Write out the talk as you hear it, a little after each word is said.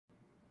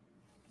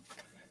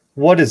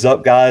What is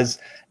up, guys?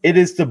 It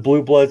is the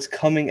Bluebloods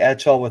coming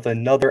at y'all with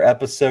another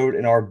episode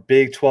in our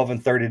Big 12 in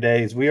 30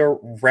 days. We are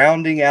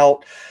rounding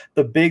out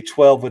the Big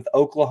 12 with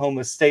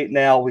Oklahoma State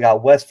now. We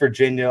got West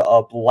Virginia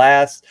up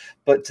last,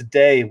 but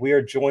today we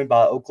are joined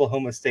by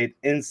Oklahoma State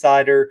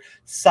insider,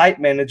 site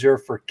manager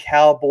for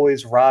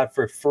Cowboys Ride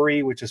For,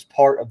 which is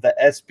part of the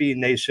SB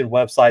Nation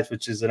websites,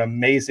 which is an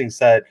amazing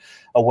set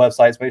of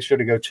websites. Make sure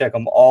to go check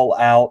them all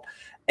out.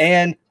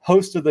 And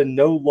host of the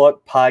No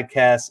Luck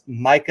podcast,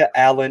 Micah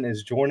Allen,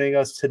 is joining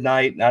us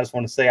tonight. And I just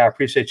want to say I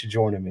appreciate you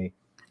joining me.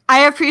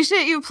 I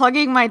appreciate you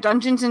plugging my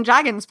Dungeons and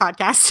Dragons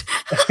podcast.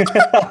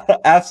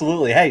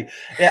 Absolutely. Hey,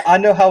 I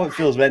know how it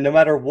feels, man. No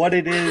matter what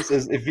it is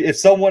if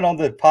someone on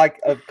the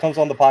comes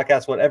on the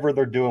podcast, whatever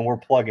they're doing, we're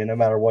plugging no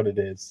matter what it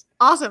is.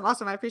 Awesome.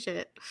 I appreciate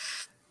it.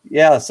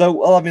 Yeah, so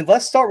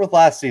let's start with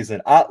last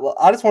season. I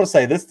just want to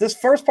say this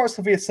first part's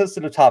going to be a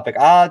sensitive topic.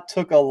 I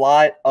took a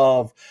lot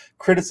of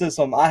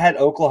criticism. I had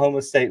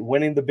Oklahoma State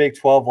winning the Big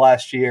 12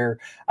 last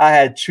year. I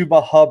had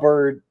Chuba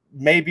Hubbard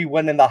maybe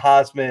winning the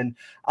Heisman.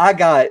 I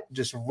got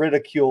just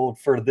ridiculed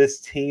for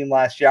this team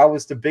last year. I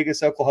was the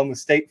biggest Oklahoma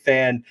State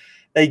fan.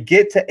 They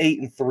get to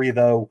 8-3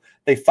 though.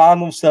 They find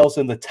themselves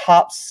in the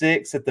top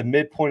 6 at the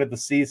midpoint of the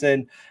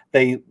season.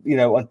 They,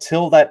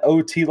 until that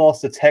OT loss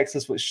to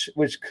Texas,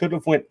 which could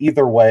have went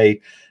either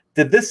way.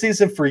 Did this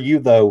season for you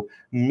though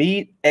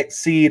meet,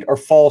 exceed, or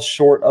fall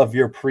short of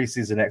your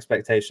preseason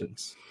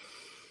expectations?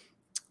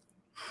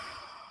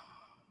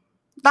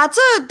 That's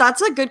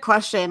a good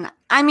question.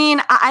 I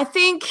mean, I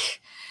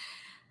think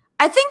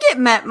it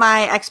met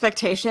my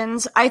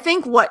expectations. I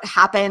think what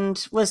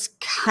happened was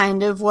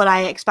kind of what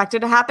I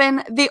expected to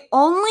happen. The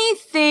only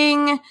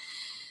thing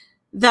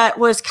that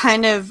was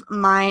kind of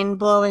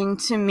mind-blowing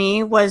to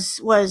me was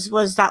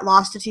that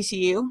loss to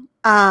TCU.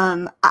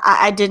 I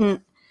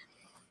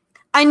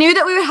knew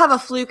that we would have a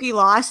fluky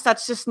loss.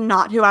 That's just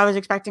not who I was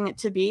expecting it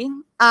to be.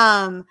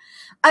 I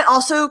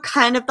also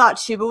kind of thought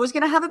Chuba was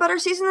going to have a better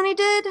season than he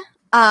did.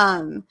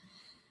 But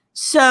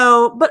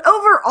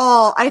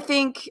overall, I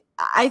think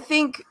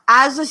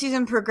as the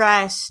season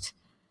progressed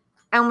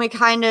and we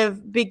kind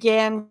of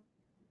began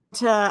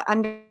to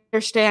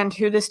understand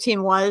who this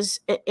team was,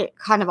 it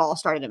kind of all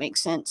started to make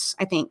sense,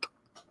 I think.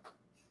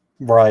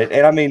 Right.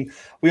 And I mean,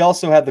 we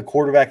also had the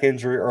quarterback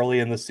injury early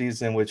in the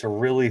season, which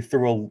really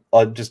threw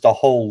just a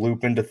whole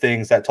loop into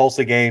things. That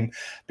Tulsa game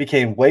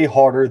became way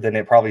harder than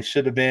it probably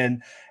should have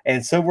been.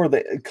 And so were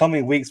the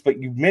coming weeks. But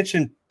you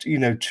mentioned,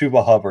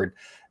 Chuba Hubbard.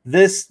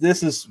 This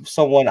is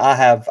someone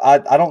I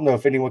don't know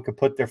if anyone could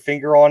put their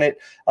finger on it.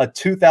 A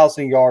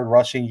 2,000-yard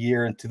rushing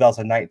year in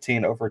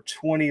 2019, over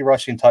 20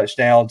 rushing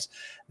touchdowns.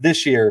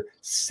 This year,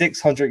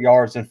 600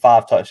 yards and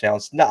 5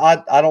 touchdowns.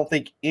 Now, I don't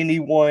think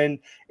anyone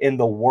in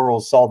the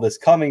world saw this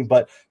coming,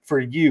 but for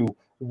you,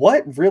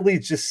 what really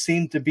just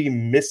seemed to be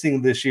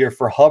missing this year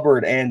for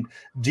Hubbard? And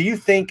do you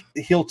think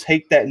he'll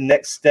take that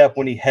next step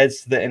when he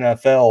heads to the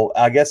NFL,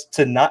 I guess,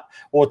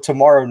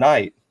 tomorrow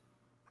night?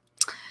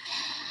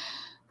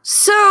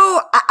 So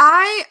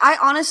I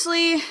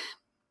honestly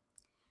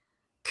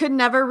could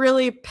never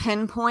really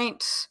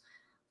pinpoint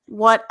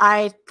what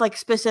I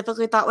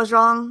specifically thought was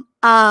wrong.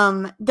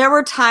 There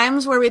were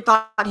times where we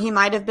thought he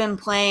might have been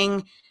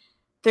playing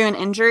through an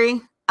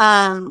injury.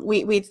 Our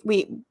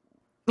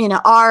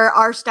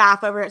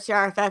staff over at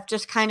CRFF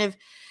just kind of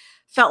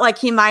felt like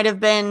he might have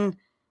been,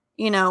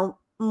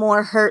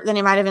 more hurt than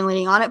he might have been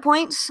leading on at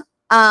points.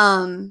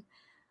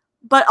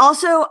 But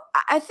also,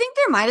 I think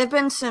there might have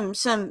been some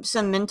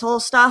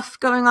mental stuff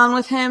going on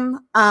with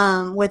him,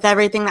 with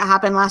everything that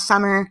happened last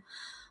summer.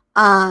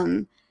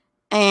 And,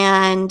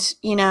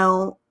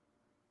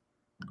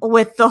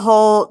 with the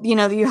whole,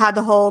 you had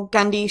the whole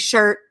Gundy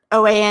shirt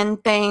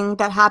OAN thing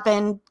that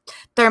happened.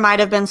 There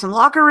might have been some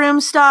locker room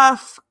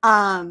stuff.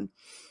 But,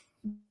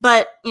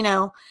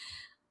 overall,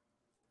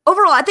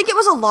 I think it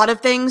was a lot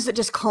of things that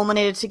just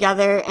culminated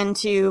together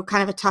into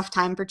kind of a tough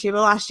time for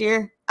Chuba last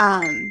year.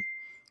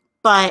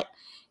 But,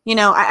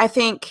 I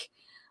think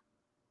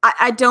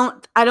I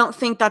don't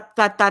think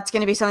that's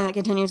going to be something that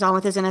continues on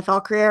with his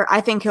NFL career.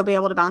 I think he'll be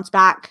able to bounce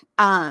back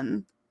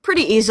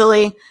pretty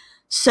easily.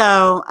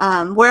 So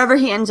wherever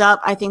he ends up,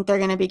 I think they're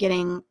going to be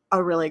getting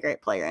a really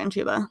great player in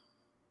Chuba.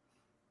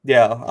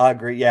 Yeah, I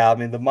agree. Yeah, I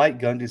mean, the Mike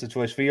Gundy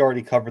situation, we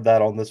already covered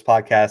that on this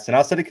podcast. And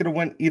I said it could have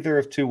went either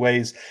of two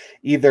ways.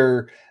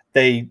 Either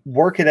they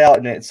work it out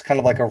and it's kind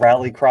of like a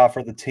rally cry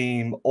for the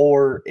team,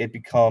 or it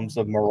becomes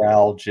a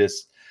morale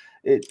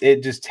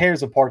it just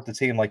tears apart the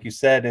team, like you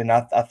said, and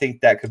I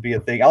think that could be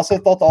a thing. I also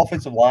thought the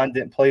offensive line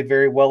didn't play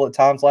very well at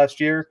times last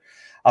year.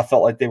 I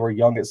felt like they were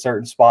young at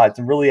certain spots,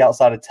 and really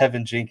outside of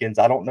Tevin Jenkins,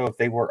 I don't know if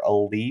they were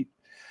elite.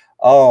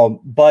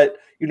 But,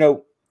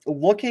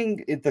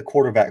 looking at the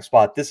quarterback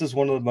spot, this is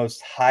one of the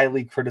most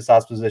highly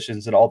criticized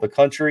positions in all the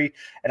country,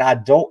 and I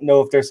don't know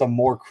if there's a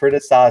more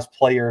criticized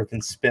player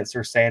than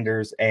Spencer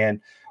Sanders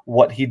and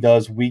what he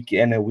does week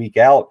in and week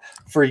out.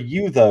 For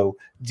you, though,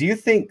 do you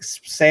think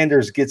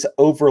Sanders gets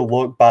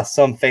overlooked by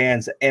some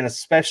fans and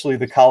especially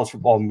the college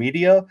football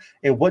media?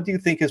 And what do you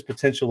think his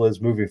potential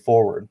is moving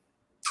forward?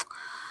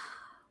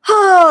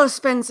 Oh,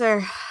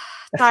 Spencer.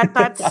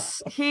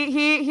 That's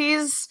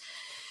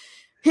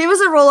he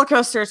was a roller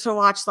coaster to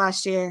watch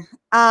last year.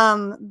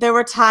 There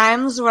were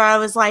times where I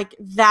was like,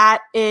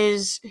 that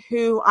is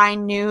who I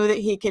knew that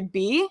he could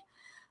be.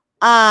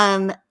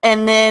 And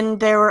then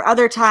there were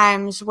other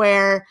times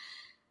where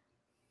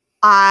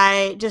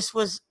I just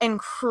was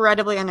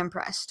incredibly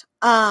unimpressed.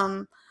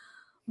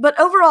 But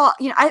overall,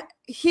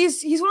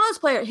 he's one of those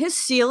players. His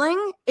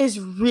ceiling is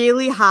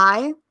really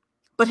high,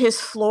 but his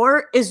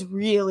floor is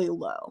really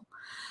low.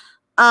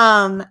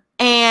 And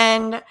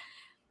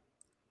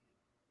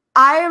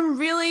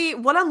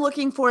what I'm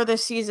looking for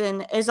this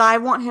season is I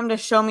want him to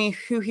show me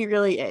who he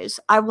really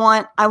is. I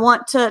want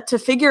to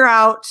figure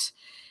out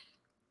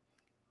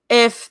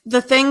if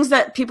the things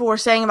that people were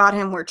saying about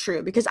him were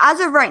true, because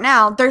as of right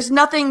now, there's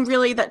nothing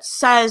really that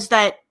says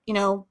that,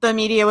 the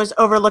media was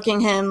overlooking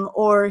him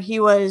or he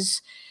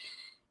was,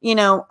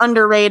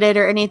 underrated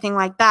or anything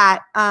like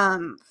that.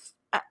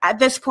 At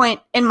this point,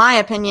 in my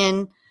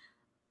opinion,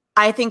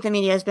 I think the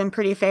media has been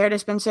pretty fair to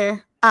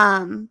Spencer.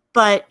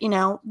 But,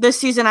 this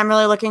season I'm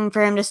really looking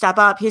for him to step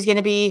up. He's going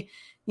to be,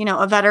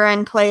 a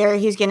veteran player.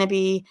 He's going to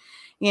be,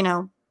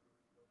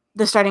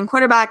 the starting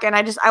quarterback. And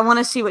I want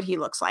to see what he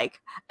looks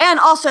like. And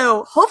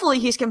also, hopefully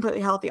he's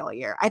completely healthy all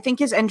year. I think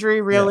his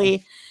injury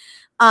really,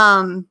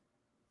 that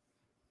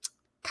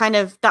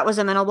was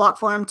a mental block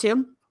for him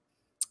too.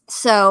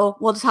 So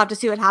we'll just have to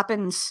see what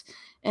happens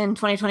in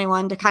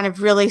 2021 to kind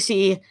of really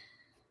see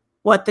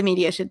what the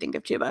media should think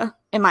of Chuba,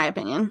 in my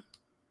opinion.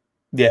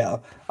 Yeah.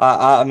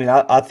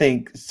 I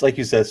think, like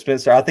you said,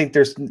 Spencer, I think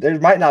there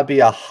might not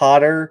be a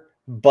hotter,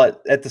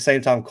 but at the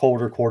same time,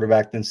 colder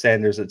quarterback than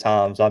Sanders at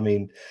times. I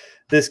mean,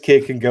 this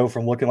kid can go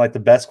from looking like the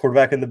best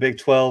quarterback in the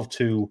Big-12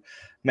 to,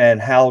 man,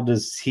 how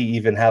does he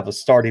even have a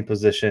starting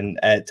position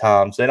at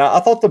times? And I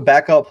thought the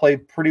backup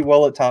played pretty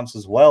well at times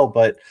as well,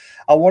 but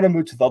I want to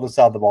move to the other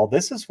side of the ball.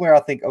 This is where I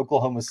think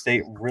Oklahoma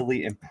State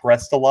really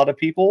impressed a lot of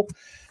people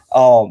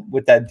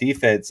with that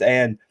defense.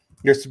 And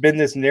there's been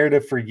this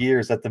narrative for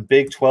years that the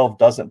Big-12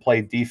 doesn't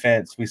play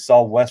defense. We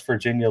saw West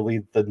Virginia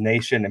lead the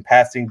nation in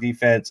passing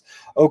defense.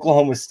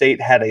 Oklahoma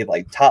State had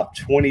a top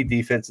 20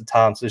 defense at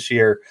times this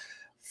year.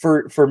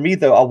 For me,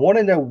 though, I want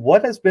to know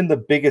what has been the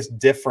biggest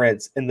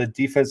difference in the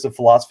defensive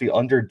philosophy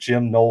under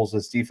Jim Knowles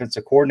as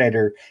defensive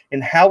coordinator,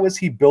 and how has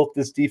he built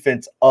this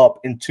defense up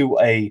into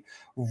a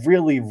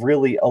really,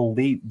 really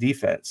elite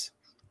defense?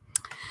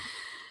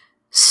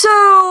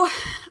 So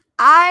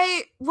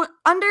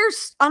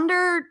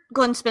under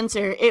Glenn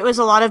Spencer, it was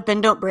a lot of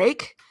bend, don't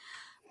break.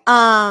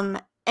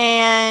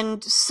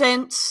 And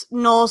since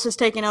Knowles has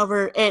taken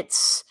over,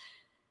 it's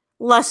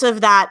less of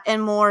that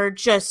and more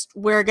just,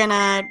 we're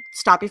gonna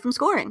stop you from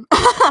scoring.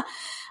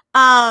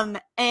 And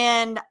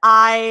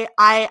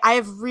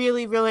I've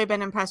really, really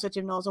been impressed with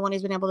Jim Knowles and what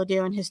he's been able to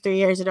do in his 3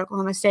 years at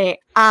Oklahoma State.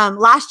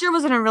 Last year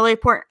was a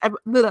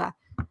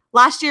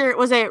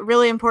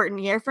really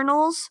important year for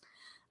Knowles.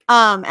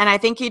 And I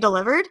think he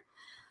delivered.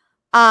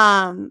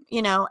 And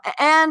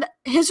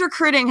his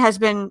recruiting has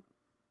been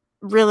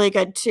really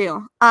good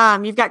too.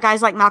 You've got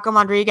guys like Malcolm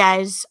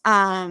Rodriguez,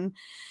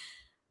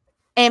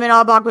 Eamon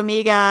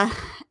Ogbongbemiga,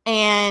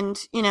 and,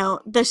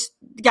 the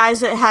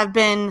guys that have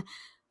been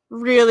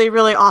really,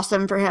 really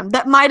awesome for him.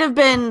 That might have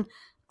been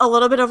a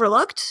little bit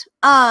overlooked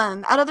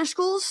at other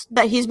schools,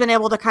 that he's been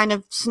able to kind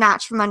of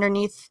snatch from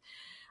underneath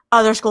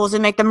other schools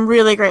and make them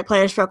really great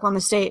players for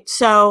Oklahoma State.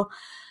 So,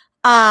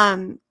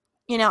 I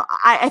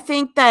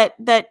think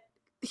that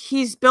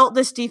he's built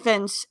this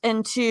defense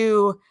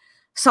into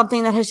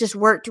something that has just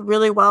worked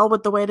really well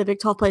with the way the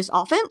Big-12 plays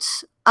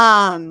offense.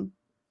 And,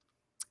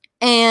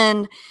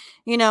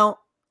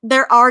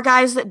 there are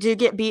guys that do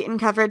get beat in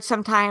coverage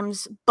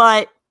sometimes,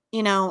 but,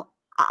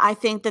 I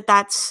think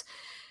that's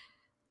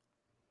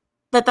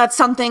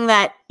something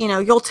that,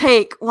 you'll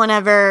take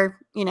whenever,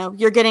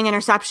 you're getting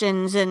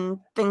interceptions and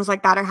things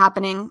like that are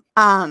happening.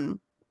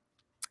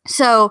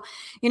 So,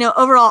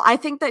 overall, I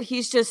think that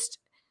he's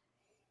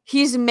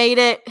made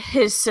it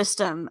his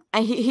system.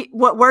 And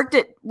what worked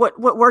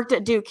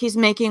at Duke, he's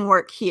making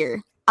work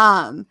here.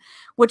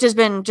 Which has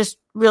been just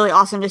really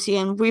awesome to see.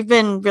 And we've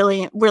been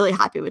really, really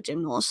happy with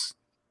Jim Knowles.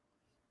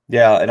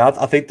 Yeah, and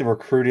I think the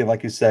recruiting,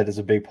 like you said, is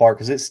a big part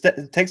because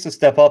it takes a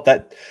step up.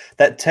 That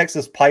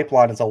Texas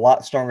pipeline is a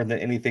lot stronger than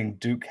anything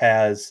Duke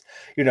has,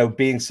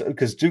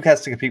 because Duke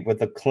has to compete with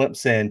the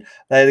Clemson.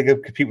 They had to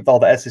compete with all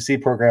the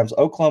SEC programs.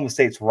 Oklahoma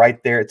State's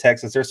right there at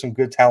Texas. There's some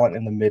good talent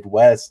in the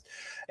Midwest.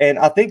 And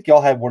I think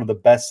y'all have one of the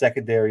best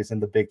secondaries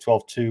in the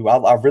Big-12 too.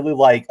 I really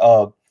like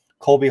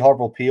Colby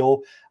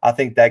Harville-Peel. I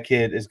think that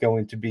kid is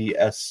going to be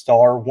a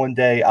star one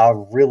day. I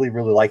really,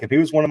 really like him. He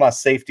was one of my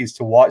safeties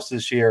to watch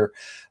this year.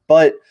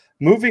 But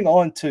moving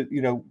on to,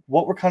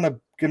 what we're kind of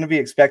going to be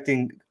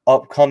expecting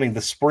upcoming,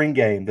 the spring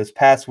game this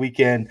past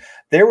weekend,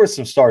 there were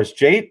some stars.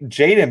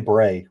 Jaden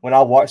Bray, when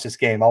I watched this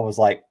game, I was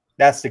like,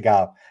 that's the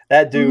guy.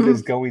 That dude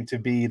is going to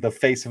be the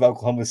face of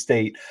Oklahoma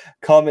State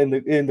come in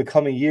the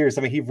coming years.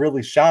 I mean, he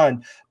really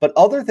shined. But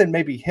other than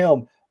maybe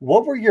him,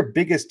 what were your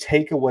biggest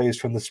takeaways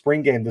from the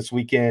spring game this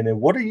weekend, and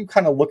what are you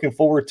kind of looking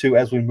forward to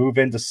as we move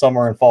into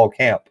summer and fall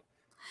camp?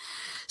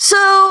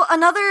 So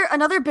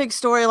another big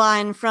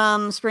storyline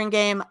from spring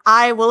game.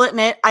 I will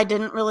admit I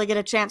didn't really get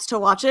a chance to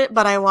watch it,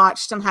 but I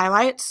watched some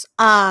highlights.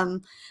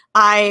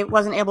 I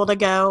wasn't able to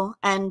go,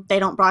 and they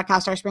don't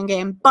broadcast our spring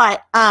game.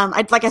 But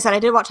like I said, I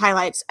did watch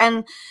highlights,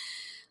 and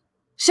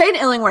Shane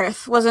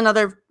Illingworth was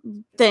another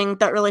thing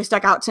that really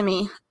stuck out to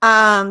me.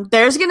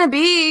 There's going to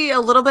be a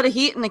little bit of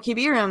heat in the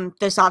QB room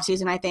this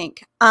offseason, I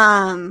think.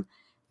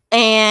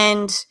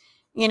 And,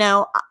 you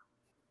know,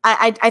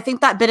 I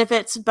think that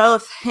benefits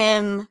both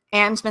him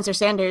and Spencer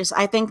Sanders.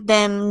 I think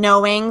them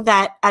knowing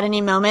that at any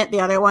moment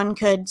the other one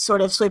could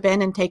sort of swoop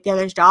in and take the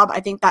other's job,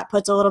 I think that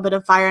puts a little bit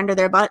of fire under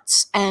their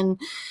butts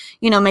and,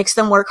 you know, makes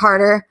them work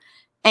harder.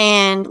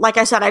 And like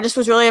I said, I just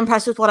was really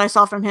impressed with what I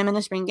saw from him in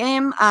the spring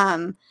game.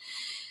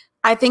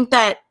 I think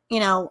that, you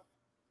know,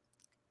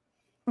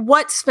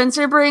 what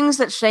Spencer brings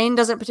that Shane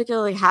doesn't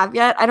particularly have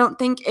yet, I don't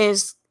think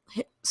is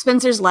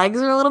Spencer's legs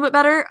are a little bit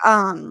better.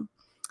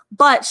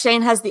 But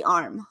Shane has the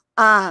arm.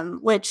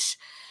 Which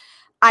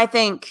I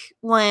think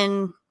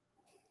when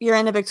you're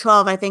in the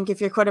Big-12, I think if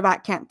your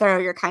quarterback can't throw,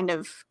 you're kind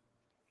of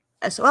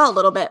SOL a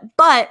little bit.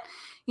 But,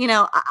 you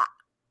know,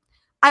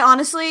 I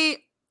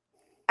honestly,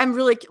 I'm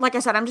really, like I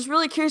said, I'm just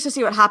really curious to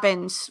see what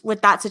happens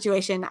with that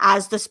situation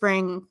as the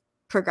spring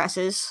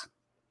progresses.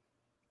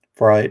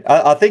 Right.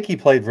 I think he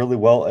played really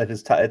well at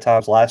at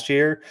times last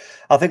year.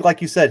 I think,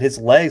 like you said, his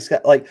legs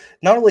got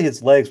not only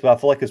his legs, but I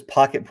feel like his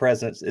pocket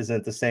presence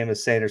isn't the same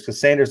as Sanders. Because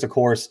Sanders, of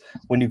course,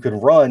 when you can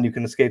run, you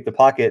can escape the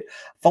pocket.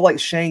 I felt like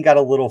Shane got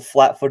a little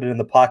flat-footed in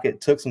the pocket,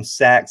 took some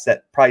sacks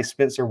that probably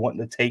Spencer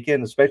wouldn't have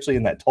taken, especially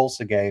in that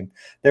Tulsa game.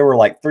 There were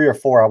like 3 or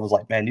 4. I was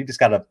like, man, you just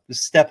got to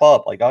step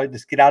up. Like, oh,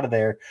 just get out of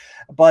there.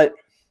 But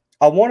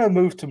I want to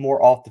move to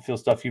more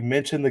off-the-field stuff. You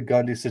mentioned the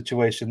Gundy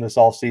situation this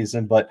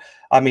offseason, but,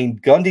 I mean,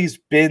 Gundy's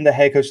been the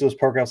head coach of this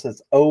program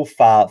since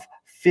 2005,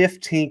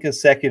 15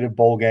 consecutive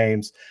bowl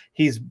games.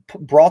 He's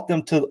brought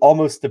them to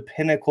almost the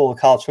pinnacle of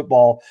college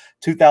football.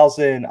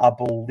 2000, I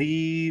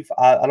believe,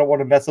 I don't want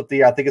to mess up the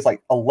year. I think it's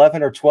like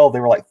 11 or 12. They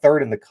were like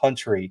 3rd in the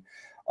country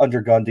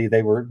under Gundy.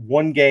 They were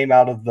 1 game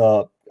out of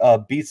the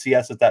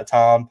BCS at that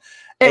time.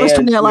 It was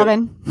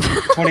 2011.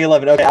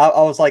 2011. Okay,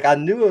 I was like, I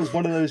knew it was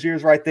one of those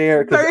years right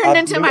there. Burned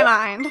into my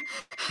mind.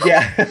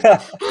 Yeah,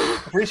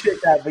 appreciate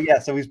that. But yeah,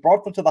 so he's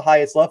brought them to the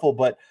highest level.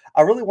 But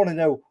I really want to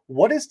know,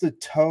 what is the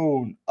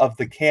tone of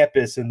the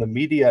campus and the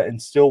media in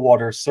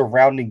Stillwater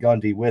surrounding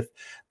Gundy with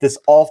this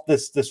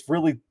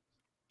really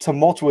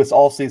tumultuous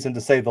offseason,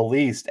 to say the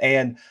least,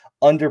 and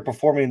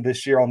underperforming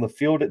this year on the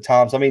field at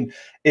times? I mean,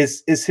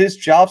 is his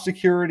job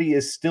security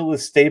is still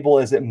as stable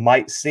as it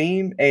might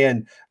seem?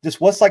 And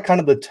just what's like kind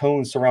of the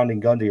tone surrounding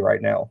Gundy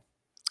right now?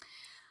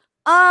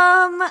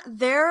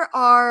 There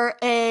are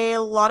a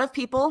lot of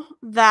people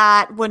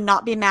that would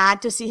not be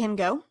mad to see him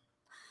go.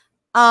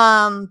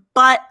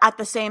 But at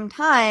the same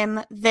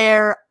time,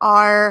 there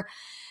are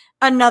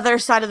another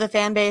side of the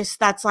fan base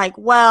that's like,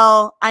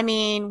 well, I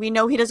mean, we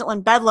know he doesn't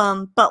win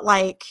Bedlam, but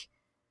like,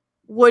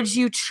 would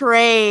you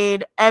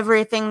trade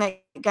everything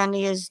that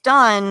Gundy has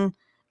done,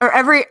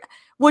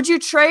 would you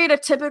trade a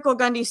typical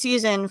Gundy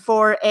season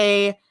for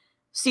a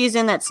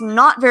season that's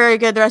not very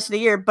good the rest of the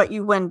year, but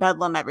you win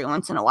Bedlam every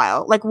once in a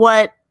while? Like,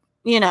 what,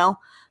 you know?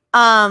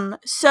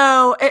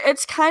 So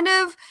it's kind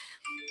of,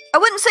 I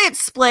wouldn't say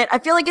it's split. I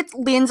feel like it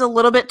leans a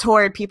little bit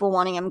toward people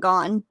wanting him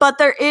gone, but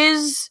there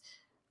is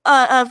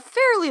a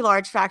fairly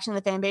large fraction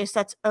of the fan base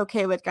that's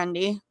okay with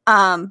Gundy.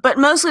 But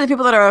mostly the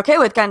people that are okay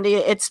with Gundy,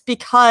 it's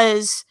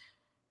because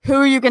who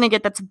are you going to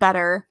get that's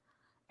better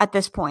at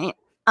this point?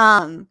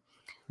 Right.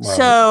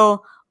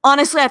 So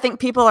honestly, I think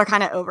people are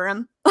kind of over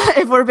him,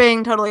 if we're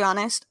being totally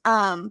honest.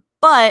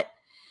 But,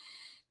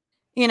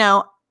 you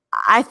know,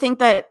 I think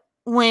that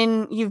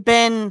when you've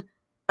been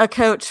a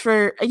coach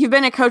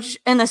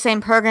in the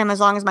same program as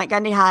long as Mike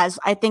Gundy has,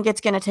 I think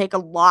it's going to take a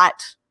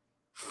lot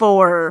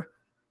for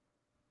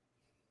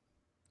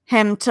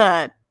him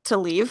to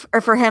leave,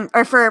 or for him,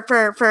 or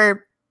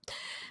for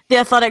the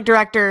athletic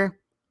director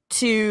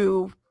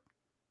to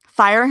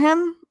fire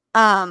him.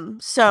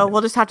 So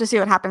we'll just have to see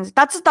what happens.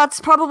 That's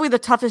probably the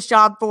toughest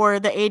job for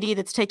the AD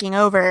that's taking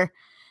over.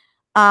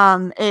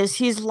 Is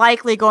he's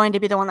likely going to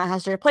be the one that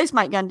has to replace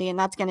Mike Gundy, and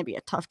that's going to be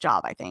a tough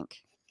job, I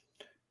think.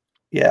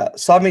 Yeah.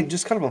 So, I mean,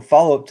 just kind of a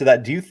follow-up to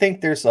that, do you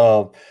think there's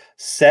a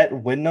set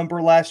win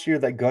number last year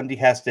that Gundy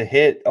has to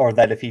hit, or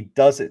that if he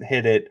doesn't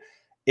hit it,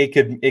 it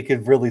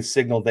could really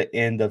signal the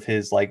end of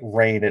his like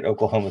reign at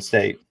Oklahoma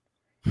State?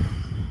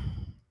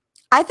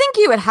 I think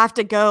you would have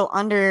to go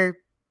under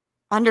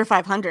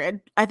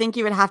 500. I think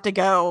you would have to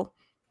go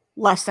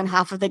less than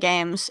half of the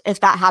games. If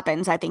that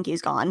happens, I think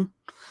he's gone.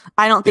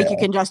 I don't think you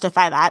can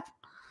justify that.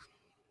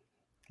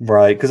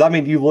 Right. Because, I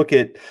mean, you look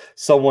at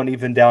someone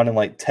even down in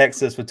like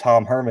Texas with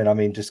Tom Herman. I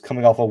mean, just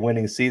coming off a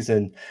winning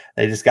season,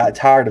 they just got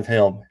tired of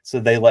him, so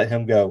they let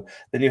him go.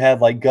 Then you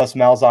had like Gus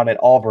Malzahn at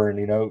Auburn,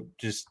 you know,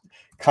 just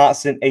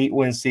constant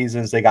 8-win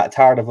seasons. They got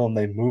tired of him.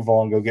 They move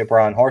on, go get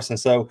Brian Harsin.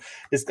 So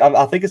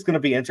I think it's going to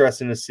be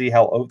interesting to see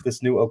how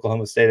this new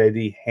Oklahoma State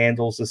AD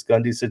handles this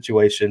Gundy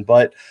situation.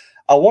 But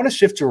I want to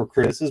shift to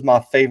recruit. This is my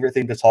favorite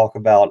thing to talk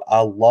about. I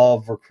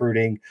love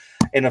recruiting.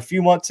 And a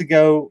few months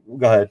ago,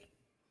 go ahead.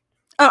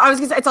 Oh, I was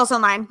going to say, it's also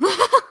mine.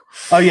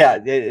 Oh, yeah,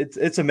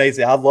 it's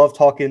amazing. I love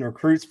talking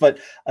recruits, but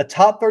a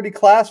top 30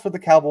 class for the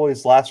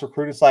Cowboys last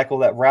recruiting cycle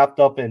that wrapped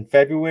up in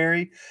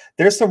February.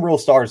 There's some real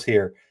stars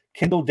here.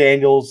 Kendall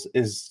Daniels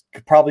is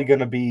probably going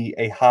to be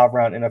a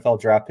high-round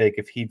NFL draft pick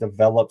if he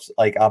develops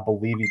like I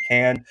believe he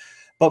can.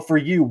 But for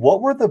you,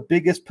 what were the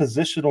biggest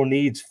positional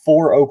needs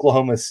for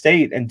Oklahoma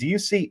State, and do you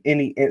see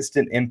any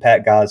instant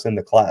impact guys in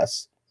the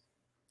class?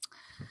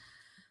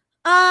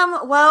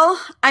 Well,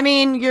 I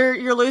mean,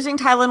 you're losing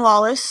Tylan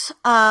Wallace.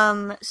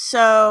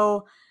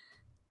 So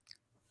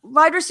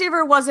wide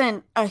receiver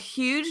wasn't a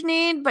huge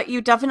need, but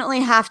you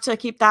definitely have to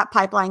keep that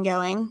pipeline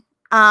going.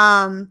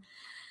 And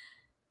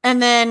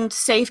then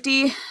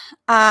safety,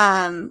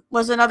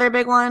 was another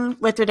big one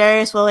with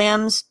Rodarius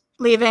Williams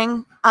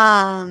leaving.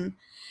 I'm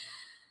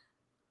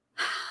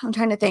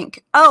trying to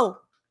think.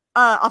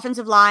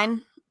 Offensive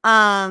line.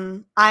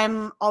 I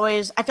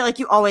feel like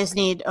you always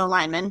need O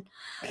linemen,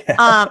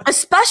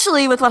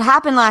 especially with what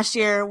happened last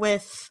year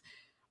with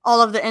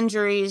all of the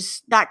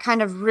injuries that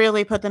kind of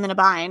really put them in a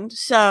bind.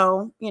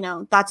 So,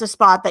 that's a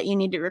spot that you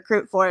need to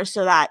recruit for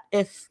so that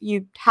if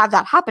you have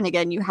that happen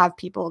again, you have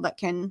people that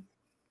can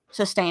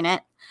sustain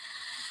it.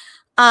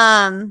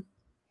 I'm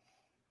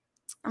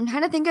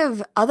trying to think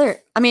of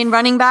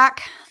running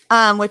back,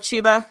 with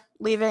Chuba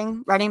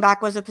leaving, running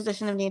back was a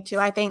position of need too,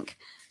 I think.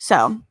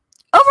 So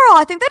overall,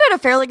 I think they did a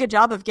fairly good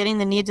job of getting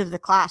the needs of the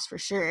class for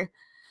sure.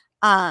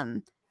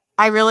 I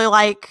really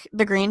like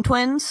the Green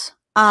twins.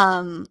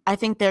 I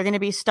think they're going to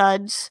be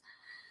studs.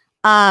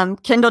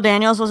 Kendall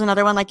Daniels was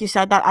another one, like you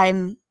said, that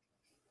I'm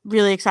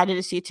really excited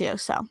to see too.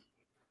 So.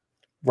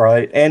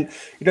 Right. And,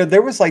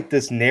 there was like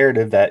this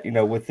narrative that,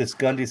 with this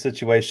Gundy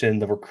situation,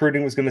 the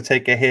recruiting was going to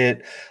take a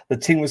hit. The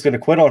team was going to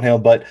quit on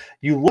him. But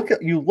you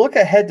look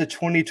ahead to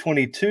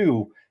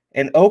 2022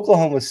 and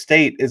Oklahoma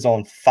State is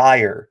on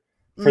fire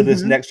for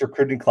this next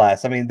recruiting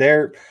class. I mean,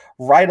 they're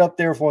right up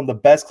there with one of the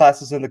best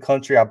classes in the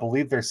country. I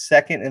believe they're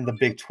second in the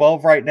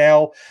Big-12 right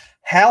now.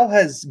 How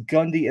has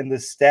Gundy and the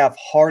staff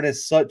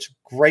harnessed such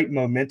great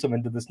momentum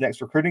into this next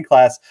recruiting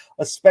class,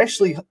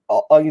 especially,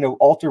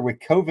 altered with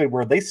COVID,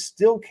 where they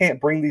still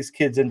can't bring these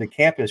kids into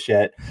campus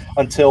yet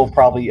until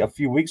probably a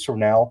few weeks from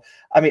now?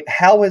 I mean,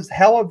 how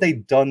have they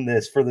done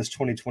this for this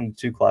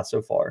 2022 class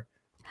so far?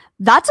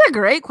 That's a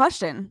great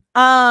question.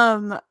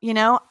 I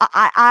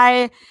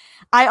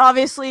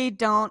obviously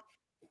don't,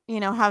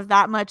 have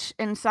that much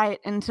insight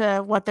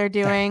into what they're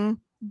doing.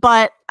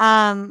 But,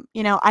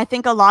 I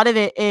think a lot of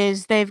it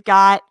is they've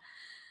got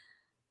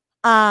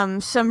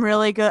some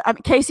really good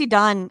Casey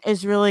Dunn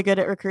is really good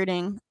at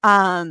recruiting.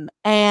 I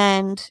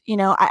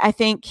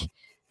think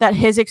that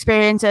his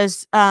experience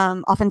as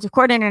offensive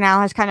coordinator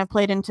now has kind of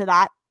played into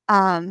that,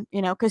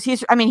 because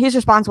he's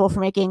responsible for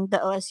making the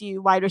OSU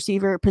wide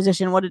receiver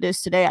position what it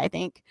is today, I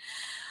think.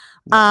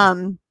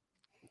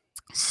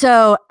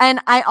 So, and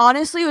I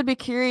honestly would be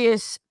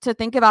curious to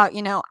think about,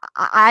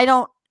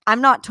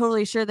 I'm not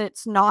totally sure that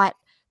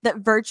that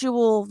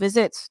virtual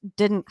visits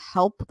didn't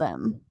help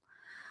them.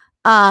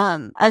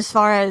 As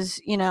far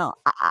as,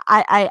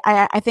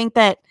 I think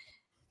that,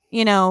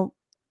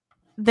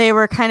 they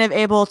were kind of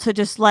able to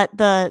just let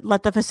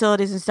the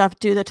facilities and stuff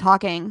do the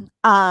talking.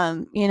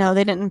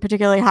 They didn't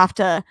particularly have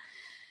to,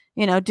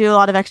 do a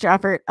lot of extra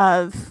effort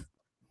of,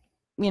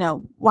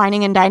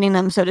 whining and dining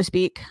them, so to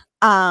speak.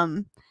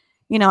 I'd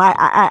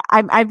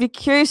be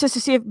curious just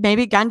to see if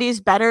maybe Gundy's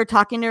better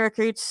talking to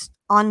recruits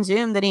on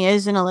Zoom than he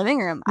is in a living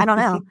room. I don't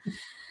know.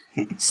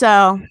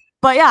 So,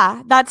 but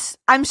yeah,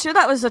 I'm sure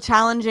that was a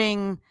challenge.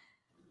 I'm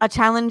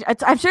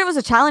sure it was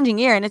a challenging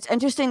year, and it's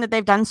interesting that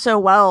they've done so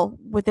well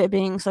with it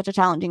being such a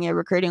challenging year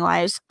recruiting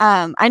wise.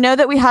 I know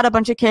that we had a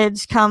bunch of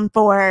kids come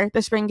for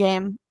the spring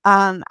game,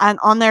 and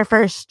on their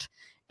first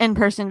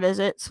in-person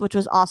visits, which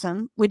was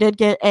awesome. We did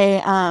get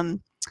a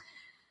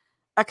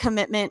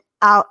commitment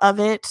out of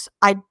it.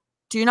 I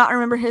do not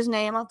remember his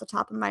name off the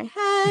top of my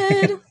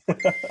head.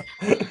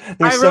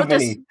 There's so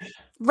many.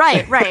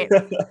 Right.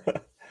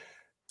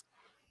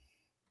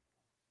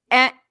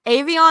 And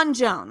Avion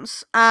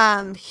Jones,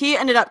 he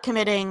ended up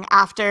committing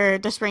after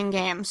the spring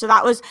game. So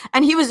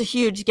and he was a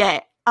huge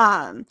get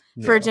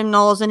for Jim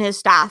Knowles and his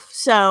staff.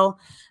 So,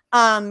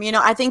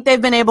 I think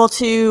they've been able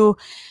to,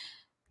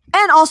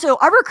 and also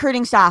our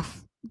recruiting staff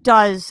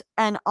does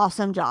an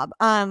awesome job.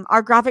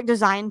 Our graphic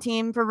design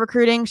team for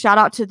recruiting, shout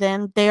out to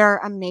them. They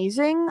are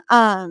amazing.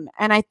 And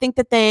I think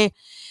that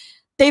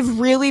they've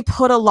really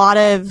put a lot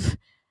of,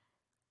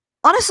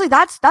 honestly,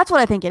 that's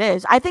what I think it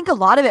is. I think a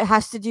lot of it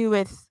has to do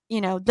with,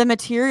 the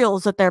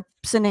materials that they're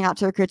sending out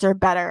to recruits are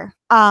better.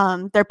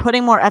 They're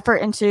putting more effort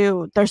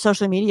into their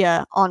social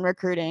media on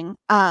recruiting.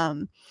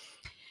 So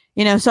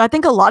I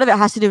think a lot of it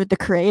has to do with the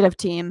creative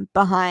team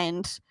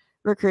behind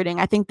recruiting.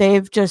 I think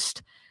they've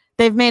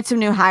made some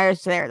new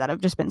hires there that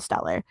have just been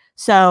stellar.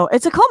 So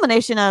it's a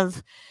culmination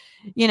of,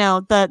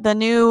 the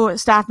new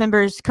staff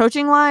members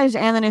coaching wise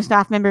and the new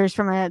staff members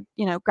from a,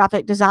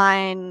 graphic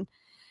design,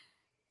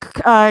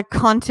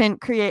 content,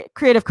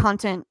 creative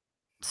content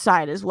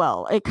side as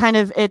well.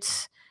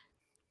 It's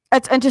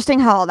interesting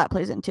how all that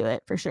plays into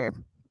it for sure.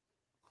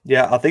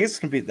 Yeah, I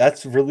think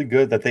that's really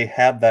good that they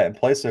have that in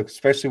place,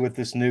 especially with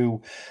this new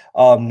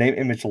name,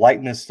 image,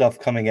 likeness stuff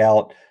coming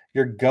out.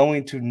 You're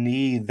going to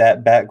need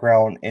that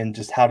background and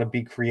just how to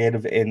be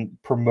creative in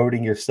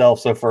promoting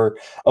yourself. So for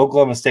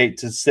Oklahoma State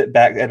to sit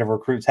back at a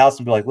recruit's house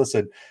and be like,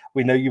 listen,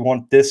 we know you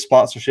want this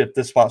sponsorship.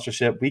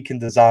 We can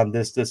design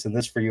this, and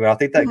this for you. And I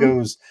think that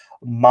goes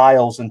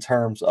miles in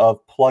terms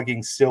of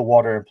plugging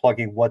Stillwater and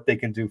plugging what they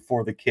can do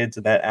for the kids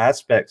in that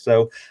aspect.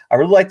 So I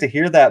really like to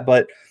hear that.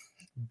 But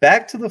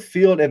back to the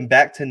field and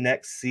back to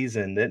next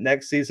season. That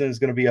next season is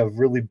going to be a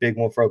really big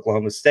one for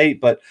Oklahoma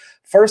State. But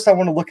first, I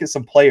want to look at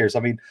some players. I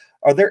mean,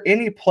 are there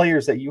any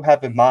players that you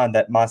have in mind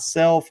that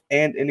myself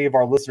and any of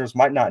our listeners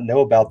might not know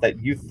about that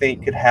you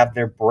think could have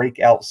their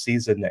breakout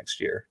season next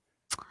year?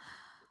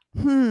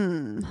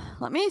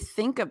 Let me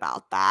think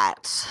about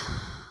that.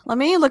 Let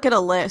me look at a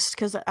list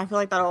because I feel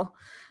like that'll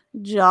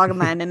jog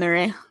my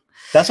memory.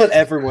 That's what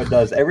everyone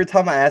does. Every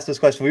time I ask this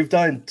question, we've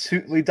done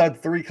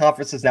 3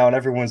 conferences now, and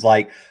everyone's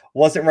like,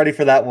 wasn't ready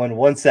for that one.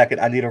 1 second,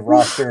 I need a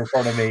roster in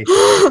front of me.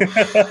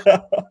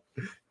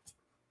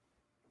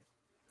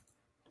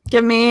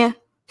 Give me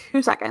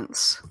 2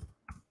 seconds.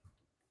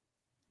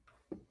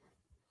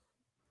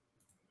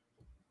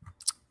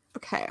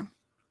 Okay.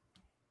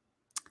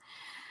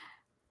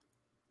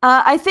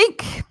 I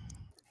think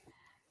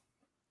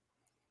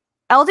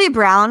LD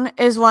Brown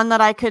is one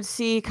that I could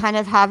see kind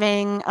of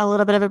having a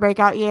little bit of a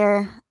breakout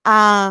year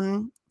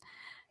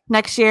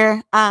next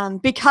year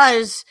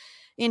because,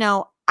 you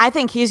know, I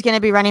think he's going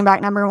to be running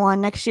back number 1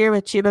 next year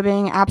with Chuba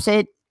being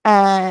absent.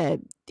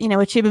 You know,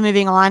 with Chuba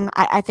moving on,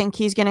 I think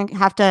he's going to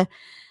have to,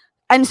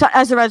 and so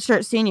as a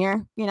redshirt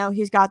senior, you know,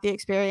 he's got the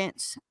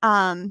experience.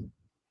 And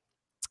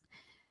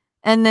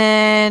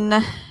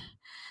then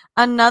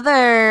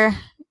another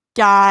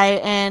guy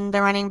in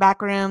the running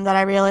back room that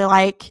I really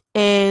like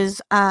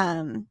is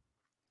Anderson.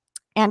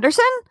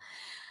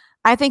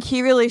 I think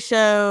he really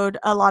showed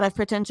a lot of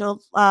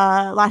potential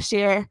last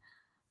year.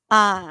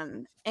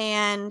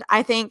 And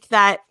I think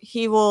that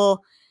he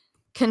will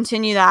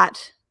continue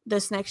that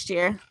this next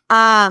year.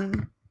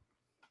 And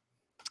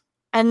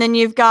then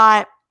you've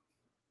got,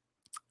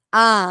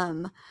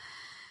 you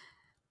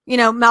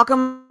know,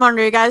 Malcolm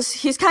Rodriguez.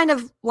 He's kind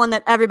of one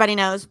that everybody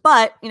knows,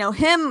 but you know,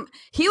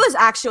 he was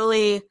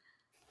actually,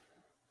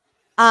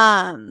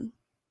 no,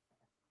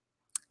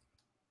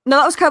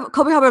 that was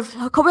Kobe Hubbard.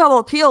 Kobe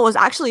Hubbard-Peel was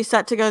actually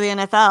set to go to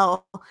the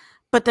NFL,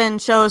 but then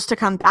chose to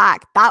come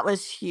back. That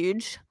was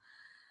huge.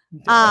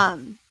 Yeah.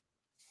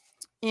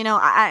 You know,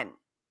 I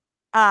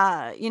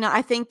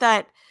think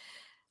that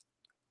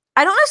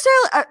I don't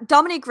necessarily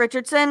Dominique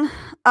Richardson.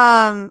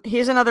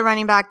 He's another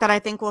running back that I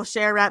think will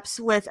share reps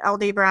with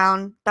LD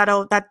Brown.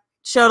 That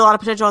showed a lot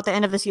of potential at the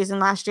end of the season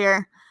last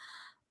year.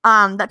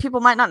 That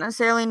people might not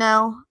necessarily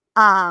know.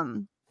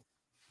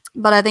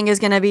 But I think is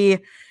going to be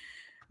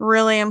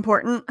really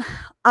important.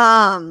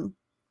 Let's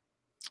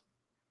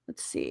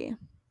see.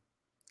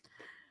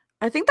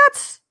 I think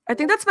that's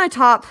my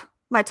top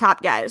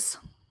guys.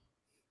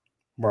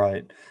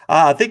 Right.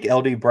 I think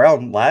LD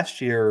Brown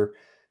last year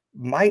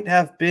might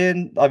have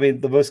been,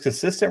 the most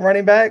consistent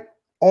running back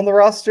on the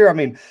roster. I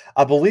mean,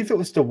 I believe it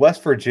was the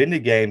West Virginia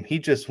game. He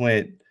just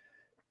went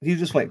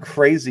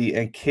crazy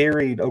and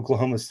carried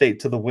Oklahoma State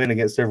to the win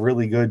against a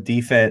really good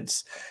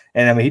defense.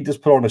 And I mean, he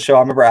just put on a show. I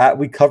remember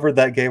we covered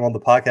that game on the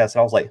podcast,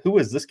 and I was like, "Who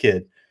is this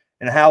kid?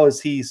 And how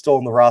is he still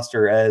on the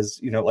roster?" As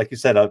you know, like you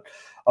said,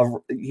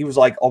 he was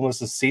like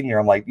almost a senior.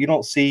 I'm like, you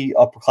don't see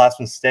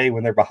upperclassmen stay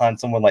when they're behind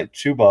someone like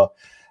Chuba.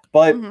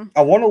 But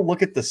I want to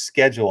look at the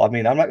schedule. I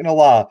mean, I'm not going to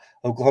lie.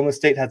 Oklahoma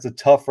State has a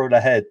tough road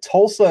ahead.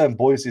 Tulsa and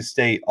Boise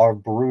State are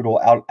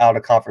brutal out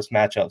of conference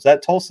matchups.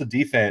 That Tulsa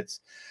defense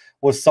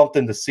was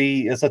something to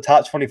see. It's a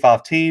top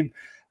 25 team.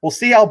 We'll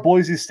see how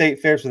Boise State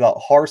fares without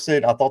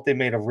Harsin. I thought they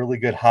made a really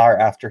good hire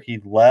after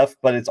he left,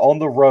 but it's on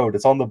the road.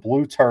 It's on the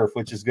blue turf,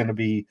 which is going to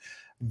be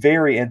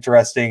very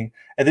interesting.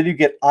 And then you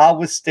get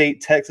Iowa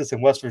State, Texas,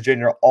 and West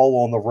Virginia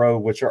all on the road,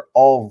 which are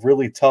all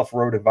really tough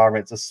road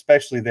environments,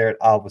 especially there at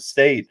Iowa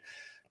State.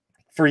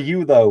 For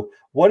you, though,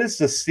 what is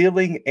the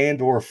ceiling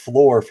and or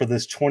floor for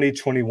this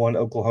 2021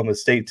 Oklahoma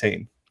State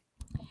team?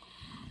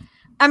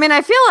 I mean,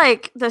 I feel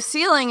like the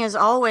ceiling is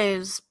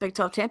always Big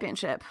 12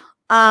 championship.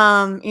 You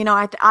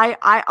know,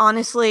 I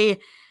honestly,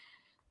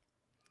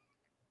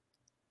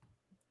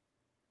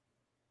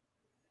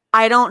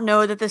 I don't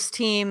know that this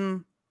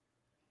team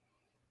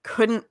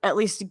couldn't at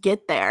least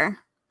get there.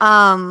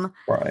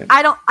 Right.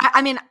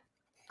 I mean,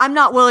 I'm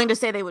not willing to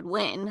say they would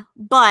win,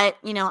 but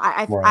you know,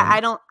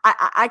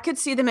 I could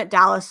see them in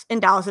Dallas at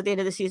the end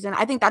of the season.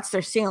 I think that's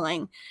their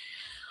ceiling.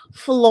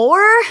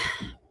 Floor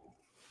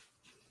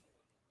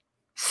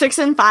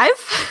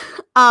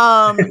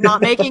 6-5,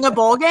 not making a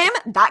bowl game.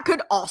 That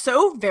could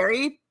also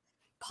very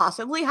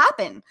possibly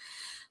happen.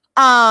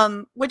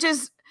 Which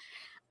is,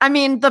 I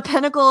mean, the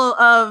pinnacle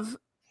of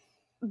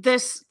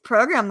this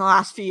program the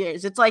last few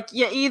years. It's like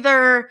you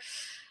either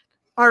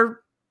are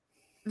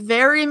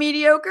very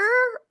mediocre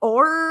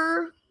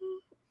or,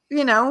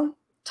 you know,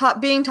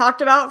 being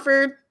talked about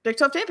for Big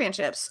 12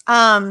 championships.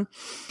 So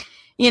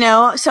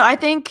I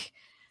think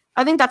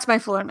that's my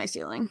floor and my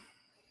ceiling.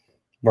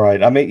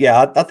 Right. I mean,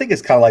 yeah, I think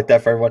it's kind of like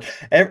that for everyone.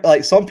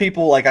 Like some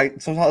people,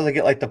 sometimes I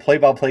get like the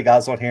play-by-play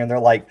guys on here, and they're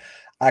like,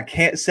 I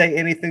can't say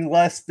anything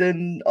less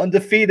than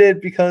undefeated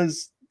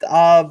because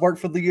I work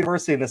for the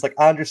university, and it's like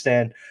I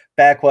understand.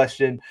 Bad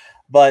question,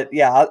 but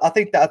yeah, I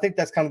think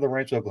that's kind of the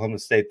range of Oklahoma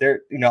State.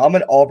 I'm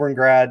an Auburn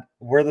grad.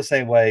 We're the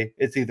same way.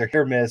 It's either hit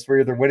or miss.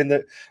 We're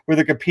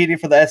either competing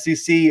for the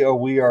SEC or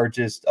we are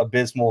just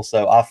abysmal.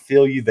 So I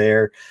feel you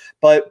there,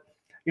 but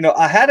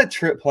I had a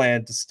trip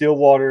planned to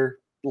Stillwater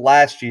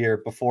last year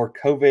before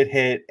COVID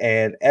hit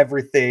and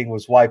everything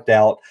was wiped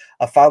out.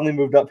 I finally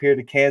moved up here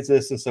to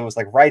Kansas, and so it's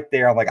like right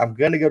there. I'm like, I'm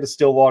gonna go to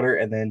Stillwater,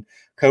 and then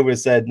COVID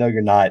said, "No,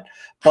 you're not."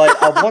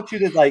 But I want you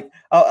to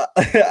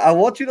I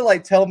want you to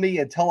tell me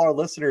and tell our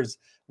listeners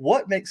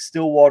what makes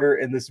Stillwater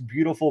and this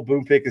beautiful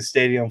Boone-Pickens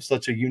Stadium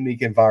such a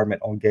unique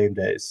environment on game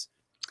days.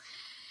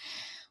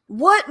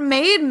 What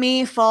made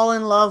me fall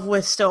in love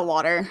with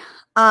Stillwater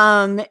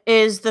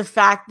is the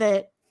fact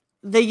that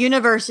the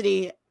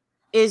university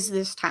is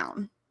this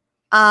town.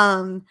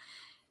 And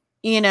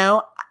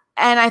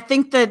I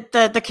think that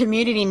the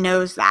community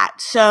knows that.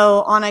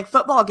 So on a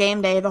football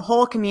game day, the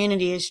whole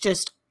community is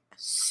just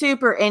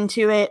super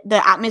into it.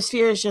 The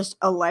atmosphere is just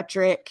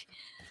electric,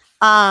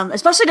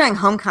 especially during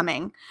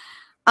homecoming.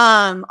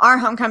 Our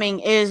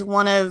homecoming is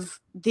one of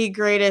the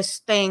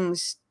greatest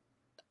things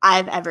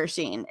I've ever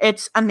seen.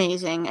 It's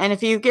amazing. And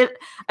if you get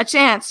a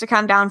chance to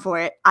come down for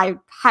it, I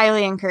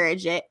highly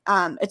encourage it.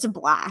 It's a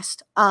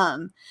blast.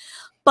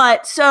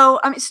 But so,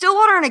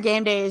 Stillwater on a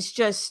game day is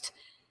just,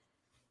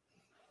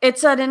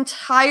 it's an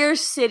entire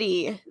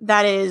city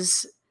that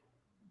is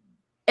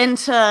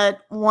into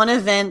one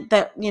event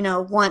that,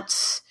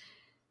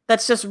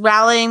 that's just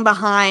rallying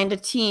behind a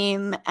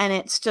team. And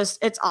it's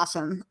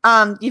awesome.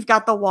 You've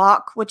got the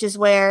walk, which is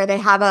where they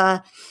have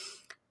a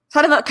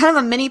kind of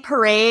a mini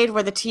parade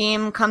where the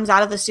team comes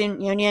out of the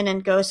student union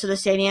and goes to the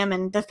stadium,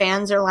 and the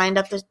fans are lined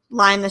up to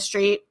line the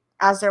street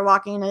as they're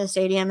walking into the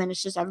stadium, and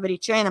it's just everybody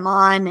cheering them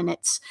on, and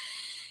it's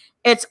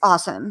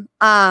awesome.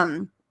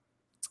 The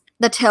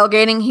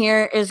tailgating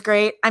here is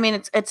great. I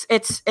mean,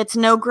 it's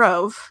no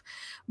Grove,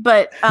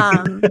 but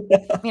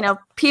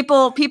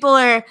people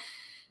are.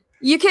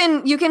 You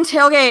can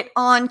tailgate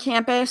on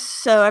campus,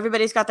 so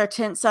everybody's got their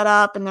tent set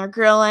up and they're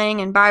grilling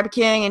and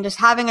barbecuing and just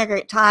having a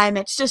great time.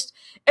 It's just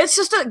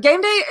a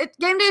game day.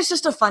 Game day is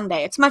just a fun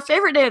day. It's my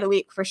favorite day of the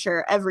week for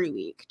sure. Every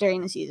week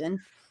during the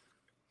season.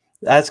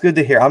 That's good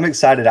to hear. I'm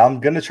excited.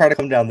 I'm going to try to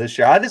come down this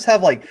year. I have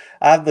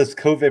this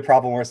COVID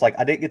problem where it's like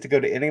I didn't get to go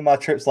to any of my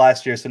trips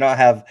last year. So now I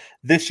have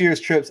this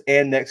year's trips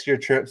and next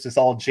year's trips. It's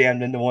all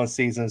jammed into one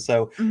season.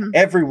 So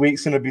every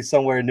week's going to be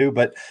somewhere new.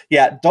 But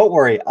yeah, don't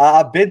worry.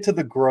 I've been to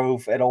the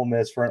Grove at Ole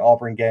Miss for an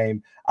Auburn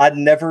game. I'd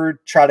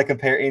never try to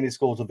compare any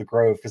school to the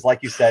Grove because,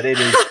 like you said, it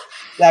is.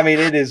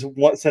 It is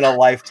once in a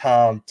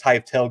lifetime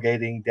type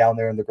tailgating down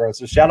there in the Grove.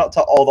 So shout out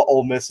to all the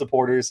Ole Miss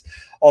supporters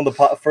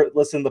for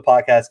listening to the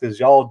podcast because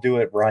y'all do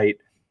it right.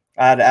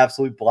 I had an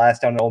absolute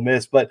blast down in Ole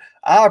Miss, but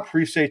I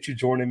appreciate you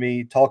joining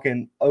me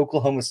talking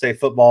Oklahoma State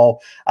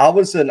football. I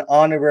was an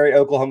honorary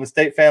Oklahoma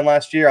State fan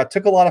last year. I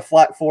took a lot of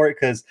flack for it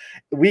because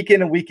week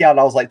in and week out,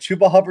 I was like,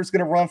 Chuba Hubbard's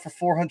going to run for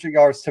 400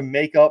 yards to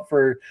make up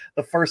for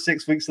the first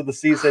 6 weeks of the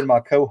season. My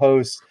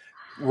co-host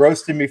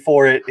roasted me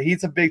for it.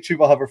 He's a big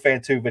Chuba Hubbard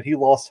fan too, but he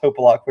lost hope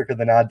a lot quicker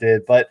than I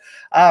did. But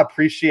I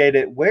appreciate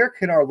it. Where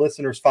can our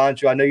listeners find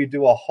you? I know you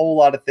do a whole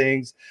lot of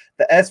things.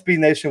 The SB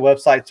Nation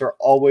websites are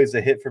always a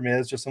hit for me.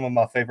 Those are some of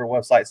my favorite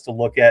websites to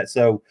look at.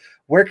 So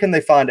where can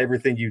they find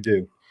everything you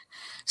do?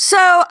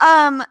 So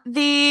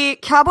the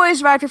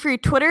Cowboys Ride For Free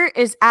Twitter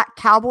is at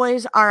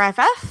Cowboys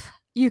RFF.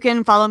 You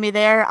can follow me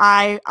there.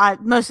 I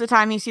most of the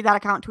time you see that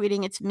account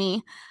tweeting, it's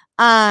me.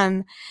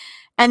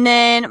 And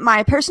then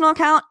my personal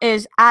account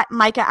is at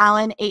Micah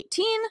Allen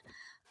 18.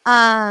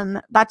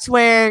 That's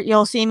where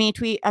you'll see me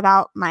tweet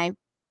about my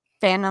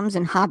fandoms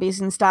and hobbies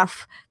and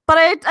stuff. But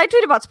I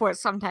tweet about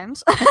sports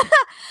sometimes.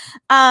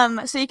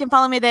 So you can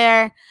follow me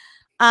there.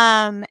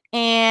 And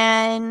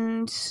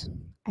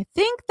I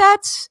think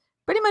that's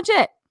pretty much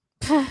it.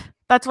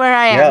 That's where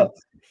I am. Yeah.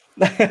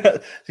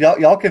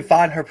 y'all can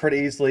find her pretty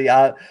easily.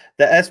 The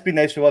SB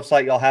Nation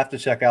website y'all have to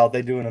check out.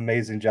 They do an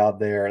amazing job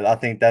there. I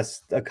think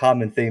that's a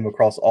common theme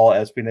across all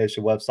SB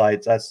Nation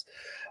websites. That's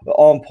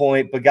on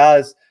point. But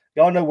guys,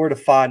 y'all know where to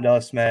find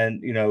us,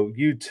 man.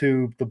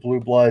 YouTube, the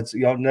Bluebloods.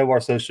 Y'all know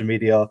our social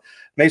media.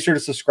 Make sure to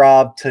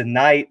subscribe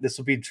tonight. This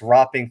will be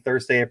dropping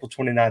Thursday, April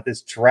 29th.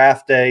 It's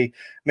draft day.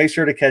 Make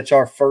sure to catch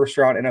our first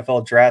round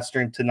NFL draft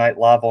stream tonight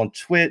live on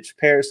Twitch,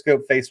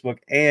 Periscope, Facebook,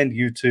 and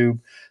YouTube.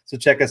 So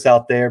check us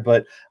out there.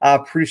 But I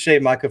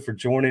appreciate Micah for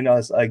joining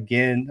us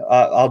again.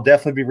 I'll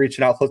definitely be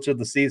reaching out closer to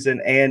the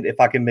season. And if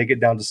I can make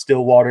it down to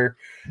Stillwater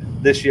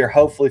this year,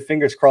 hopefully,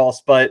 fingers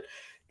crossed. But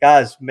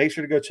guys, make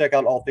sure to go check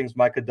out all things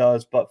Micah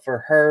does. But for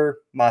her,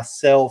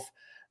 myself,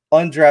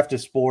 Undrafted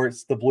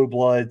Sports, the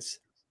Bluebloods,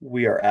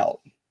 we are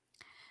out.